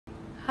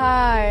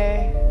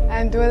Hi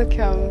and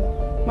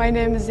welcome. My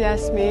name is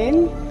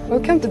Yasmin.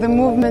 Welcome to the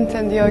Movement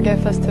and Yoga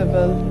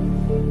Festival.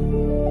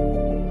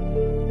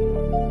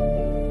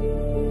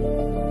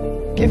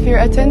 If you're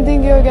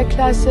attending yoga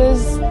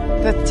classes,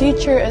 the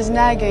teacher is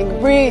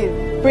nagging, breathe,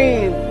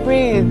 breathe,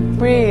 breathe,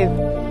 breathe.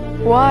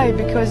 Why?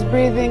 Because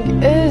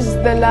breathing is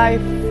the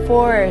life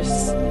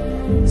force.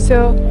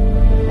 So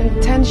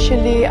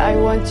intentionally, I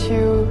want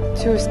you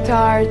to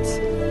start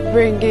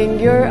bringing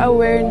your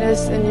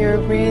awareness in your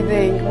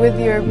breathing, with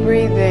your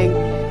breathing,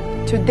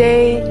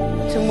 today,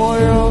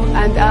 tomorrow,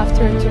 and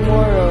after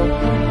tomorrow.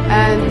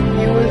 And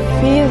you will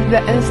feel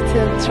the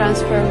instant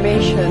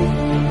transformation,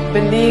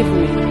 believe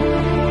me.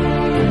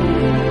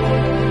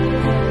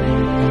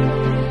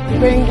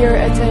 Bring your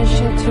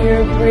attention to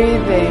your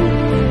breathing.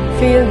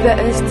 Feel the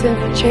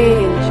instant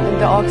change in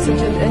the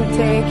oxygen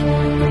intake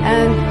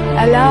and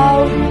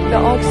allow the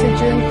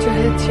oxygen to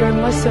hit your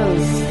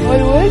muscles.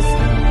 Always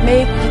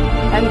make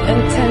an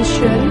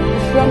intention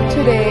from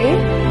today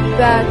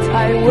that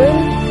I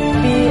will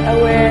be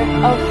aware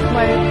of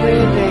my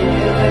breathing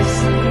in this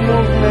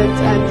movement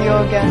and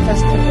yoga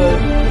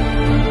festival.